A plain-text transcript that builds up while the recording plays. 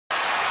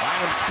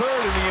ranks third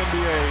in the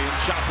NBA in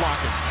shot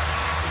blocking.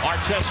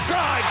 Artest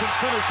drives and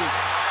finishes.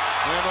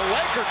 And the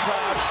Laker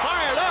crowd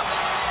fired up.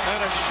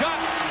 And a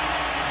shot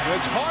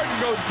as Harden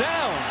goes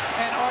down.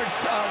 And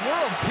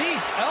World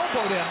Peace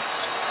elbowed him.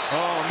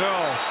 Oh, no.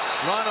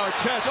 Ron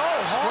Artest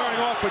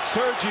squaring off with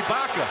Serge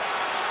Ibaka.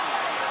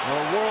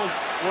 Well,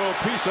 World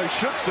Peace, I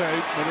should say,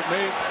 but it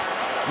may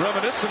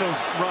reminiscent of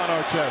Ron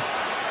Artest.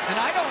 And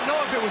I don't know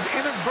if it was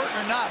inadvertent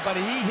or not, but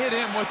he hit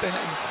him with an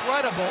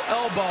incredible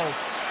elbow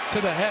to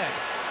the head.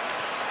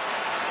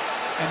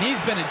 And he's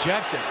been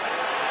ejected.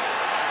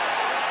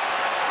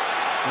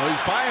 Well,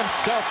 he's by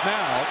himself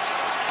now.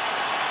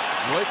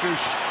 The Lakers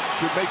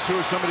should make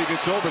sure somebody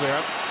gets over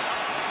there.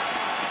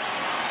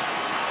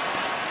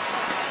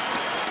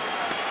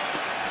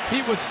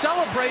 He was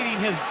celebrating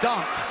his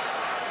dunk.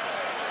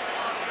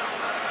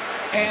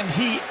 And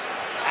he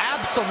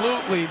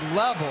absolutely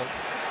leveled.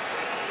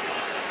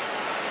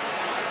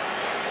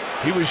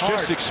 He was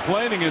just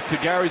explaining it to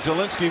Gary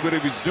Zielinski what he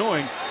was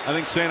doing. I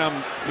think saying,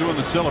 I'm doing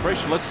the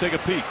celebration. Let's take a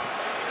peek.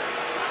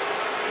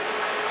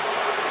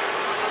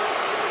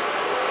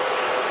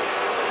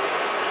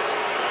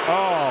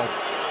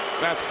 Oh,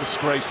 that's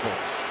disgraceful.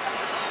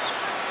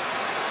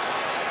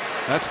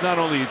 That's not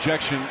only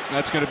ejection,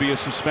 that's going to be a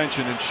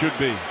suspension and should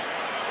be.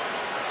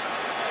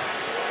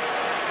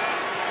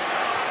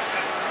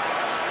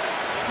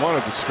 What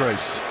a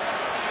disgrace.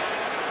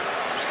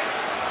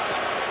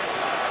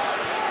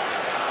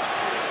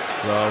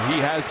 Well, he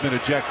has been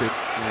ejected,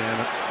 and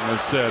as I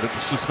said, the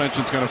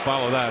suspension's going to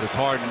follow that. It's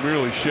Harden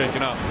really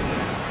shaken up.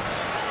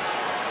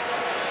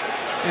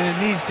 And in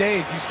these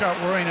days, you start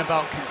worrying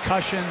about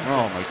concussions.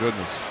 Oh, my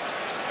goodness.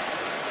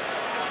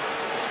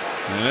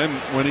 And then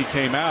when he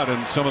came out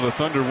and some of the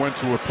Thunder went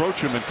to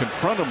approach him and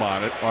confront him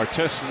on it,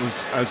 Artest was,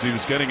 as he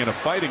was getting in a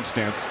fighting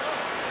stance,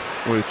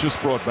 well, it just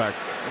brought back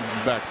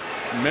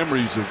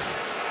memories of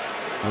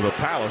the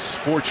Palace.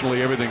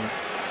 Fortunately, everything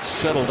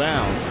settled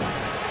down.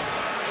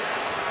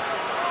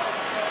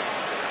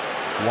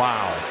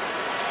 Wow.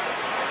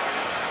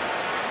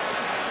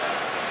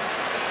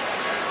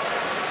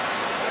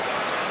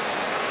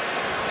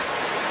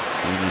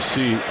 And you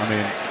see, I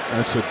mean,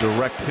 that's a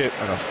direct hit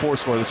and a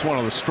forceful. It's one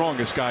of the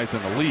strongest guys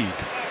in the league.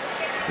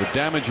 The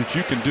damage that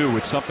you can do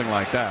with something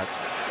like that.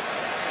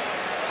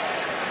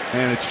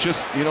 And it's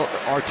just, you know,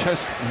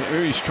 Artest,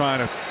 here he's trying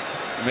to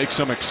make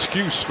some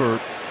excuse for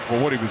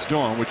what he was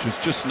doing, which is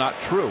just not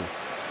true.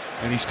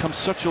 And he's come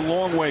such a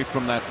long way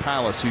from that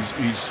Palace.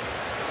 He's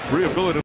rehabilitated.